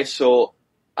my life, so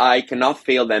I cannot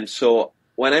fail them. So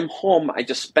when I'm home, I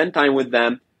just spend time with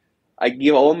them. I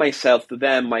give all myself to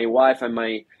them, my wife and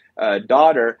my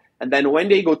daughter. And then when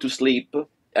they go to sleep,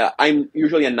 I'm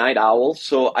usually a night owl,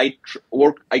 so I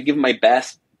give my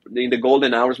best in the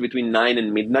golden hours between 9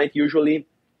 and midnight usually.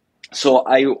 So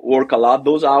I work a lot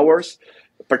those hours,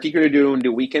 particularly during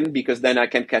the weekend, because then I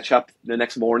can catch up the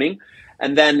next morning.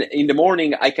 And then in the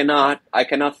morning, I cannot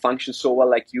function so well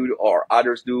like you or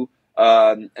others do.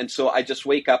 And so I just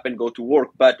wake up and go to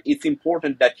work. But it's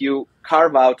important that you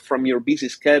carve out from your busy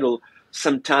schedule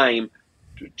some time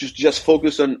to just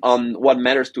focus on what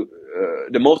matters to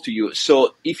the most to you.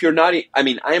 So if you're not, I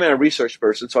mean, I'm a research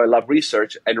person, so I love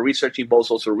research, and research involves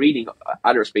also reading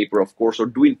others' paper, of course, or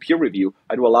doing peer review.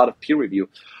 I do a lot of peer review.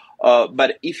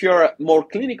 But if you're more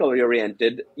clinically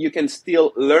oriented, you can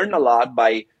still learn a lot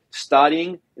by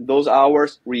studying those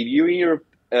hours, reviewing your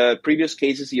previous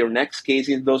cases, your next case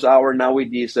in those hours. Now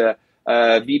with these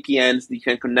VPNs, you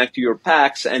can connect to your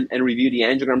PACS and review the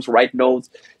angiograms, write notes,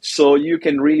 so you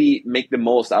can really make the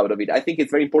most out of it. I think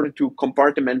it's very important to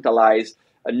compartmentalize.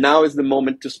 Now is the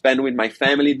moment to spend with my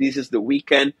family. This is the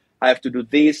weekend. I have to do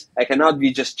this. I cannot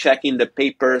be just checking the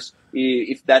papers.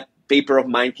 If that paper of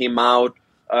mine came out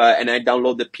and I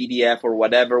download the PDF or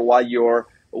whatever while you're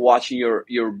watching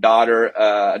your daughter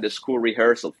at the school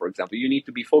rehearsal, for example. You need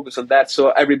to be focused on that so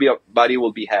everybody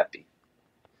will be happy.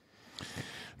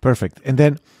 Perfect. And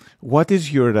then what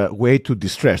is your way to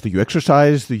distress? Do you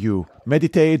exercise? Do you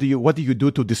meditate? What do you do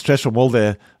to distress from all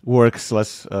the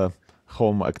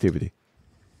work/home activity?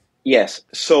 Yes.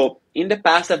 So in the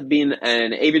past, I've been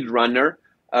an avid runner.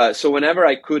 So whenever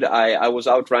I could, I was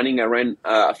out running. I ran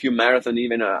a few marathons,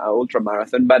 even an ultra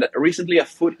marathon. But recently, a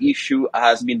foot issue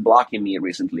has been blocking me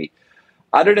recently.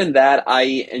 Other than that,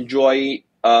 I enjoy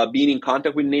being in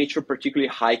contact with nature, particularly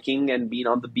hiking and being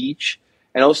on the beach,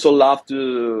 and also love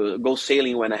to go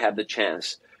sailing when I have the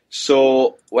chance.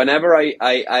 So whenever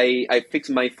I fix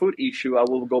my foot issue, I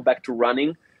will go back to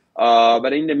running.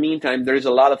 But in the meantime, there's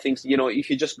a lot of things. If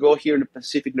you just go here in the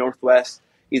Pacific Northwest,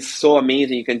 it's so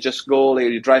amazing. You can just go,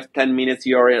 you drive 10 minutes,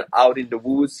 you're out in the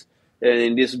woods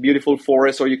in this beautiful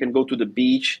forest, or you can go to the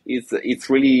beach. It's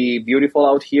really beautiful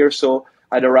out here. So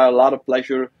I derive a lot of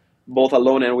pleasure, both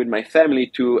alone and with my family,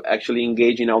 to actually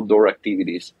engage in outdoor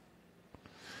activities.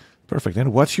 Perfect.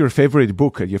 And what's your favorite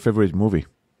book and your favorite movie?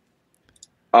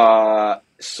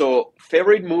 So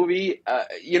favorite movie,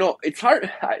 it's hard.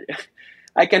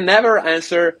 I can never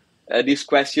answer this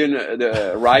question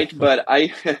right, but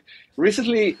I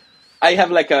recently I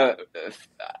have like a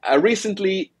recent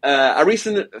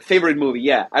favorite movie.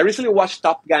 Yeah, I recently watched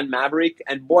Top Gun Maverick,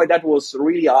 and boy, that was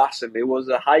really awesome. It was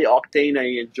a high octane.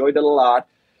 I enjoyed it a lot.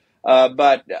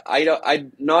 But I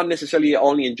not necessarily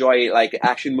only enjoy like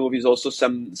action movies. Also,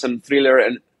 some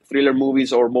thriller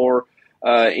movies or more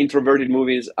introverted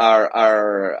movies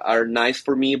are nice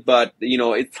for me. But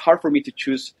it's hard for me to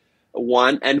choose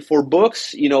one. And for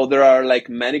books, there are like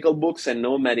medical books and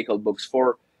no medical books.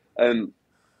 For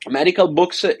medical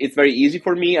books, it's very easy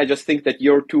for me. I just think that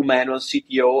your two manuals,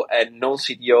 CTO and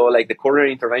non-CTO, like the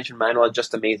coronary intervention manual,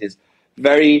 just amazing.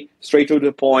 Very straight to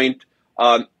the point.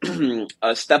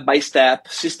 Step by step,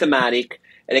 systematic,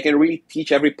 and I can really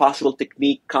teach every possible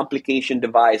technique, complication,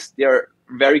 device. They're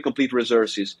very complete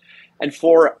resources. And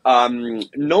for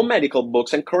no medical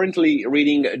books, I'm currently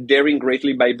reading Daring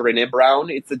Greatly by Brené Brown.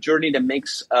 It's a journey that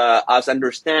makes us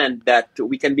understand that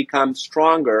we can become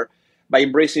stronger by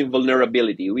embracing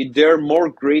vulnerability. We dare more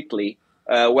greatly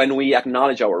when we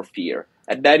acknowledge our fear.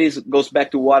 And that goes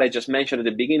back to what I just mentioned at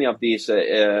the beginning of this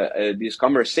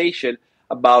conversation,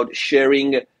 about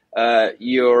sharing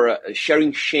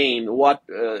sharing shame, what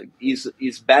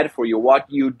is bad for you, what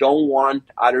you don't want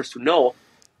others to know.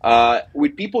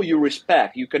 with people you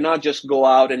respect. You cannot just go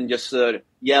out and just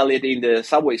yell it in the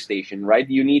subway station, right?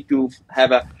 You need to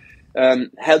have a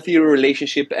healthy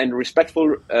relationship and respectful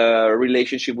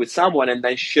relationship with someone, and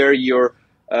then share your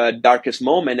darkest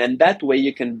moment, and that way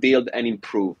you can build and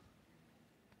improve.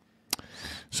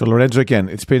 So Lorenzo, again,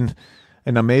 it's been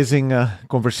an amazing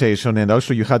conversation, and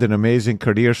also you had an amazing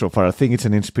career so far. I think it's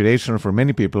an inspiration for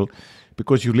many people,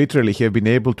 because you literally have been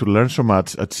able to learn so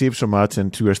much, achieve so much,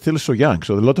 and you are still so young.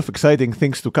 So a lot of exciting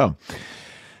things to come.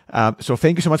 So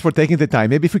thank you so much for taking the time.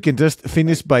 Maybe if we can just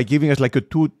finish by giving us like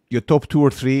your top 2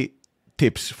 or 3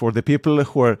 tips for the people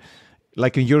who are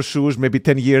like in your shoes, maybe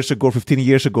 10 years ago, 15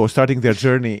 years ago, starting their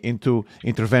journey into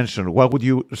intervention. What would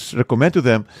you recommend to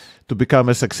them to become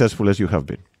as successful as you have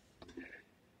been?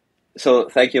 So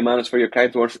thank you, Manos, for your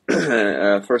kind words,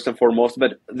 first and foremost.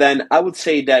 But then I would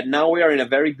say that now we are in a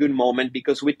very good moment,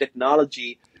 because with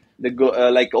technology,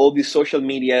 like all these social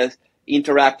medias,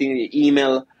 interacting,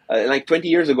 email, like 20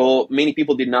 years ago, many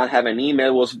people did not have an email.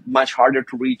 It was much harder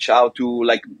to reach out to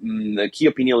like key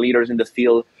opinion leaders in the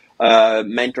field,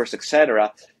 mentors,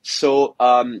 etc. So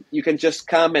you can just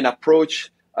come and approach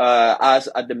us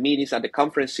at the meetings, at the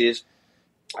conferences.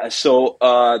 So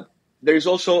there's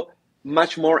also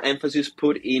much more emphasis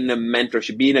put in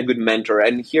mentorship, being a good mentor.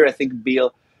 And here I think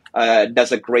Bill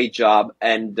does a great job.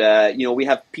 And, we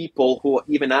have people who,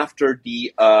 even after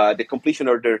the completion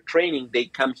of their training, they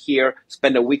come here,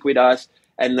 spend a week with us.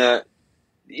 And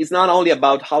it's not only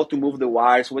about how to move the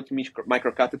wires, what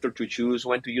microcatheter to choose,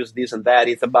 when to use this and that.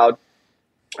 It's about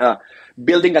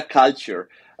building a culture,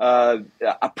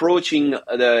 approaching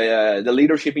the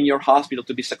leadership in your hospital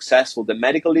to be successful, the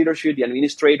medical leadership, the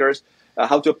administrators,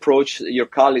 how to approach your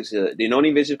colleagues, the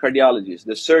non-invasive cardiologists,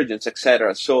 the surgeons,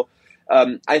 etc. So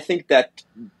I think that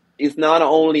it's not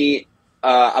only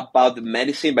about the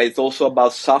medicine, but it's also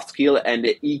about soft skill and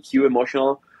the EQ,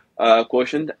 emotional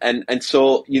quotient. And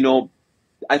so,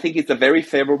 I think it's a very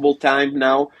favorable time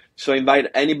now. So I invite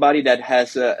anybody that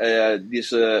has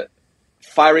this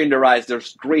fire in their eyes.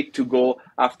 There's great to go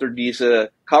after this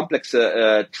complex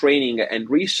training and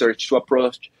research to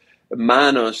approach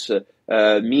Manos,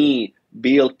 me,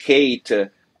 Bill, Kate,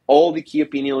 all the key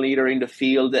opinion leader in the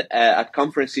field at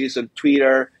conferences, on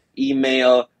Twitter,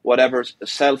 email, whatever,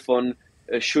 cell phone,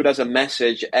 shoot us a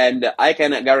message. And I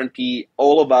can guarantee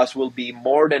all of us will be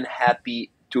more than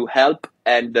happy to help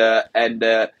and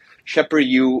shepherd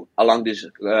you along this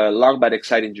long but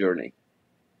exciting journey.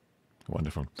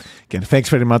 Wonderful. Again, thanks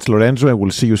very much, Lorenzo, and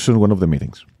we'll see you soon at one of the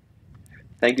meetings.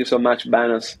 Thank you so much,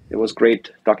 Banos. It was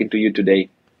great talking to you today.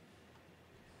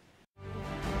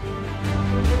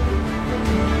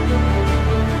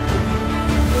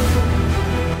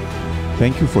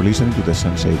 Thank you for listening to the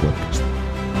Sensei podcast.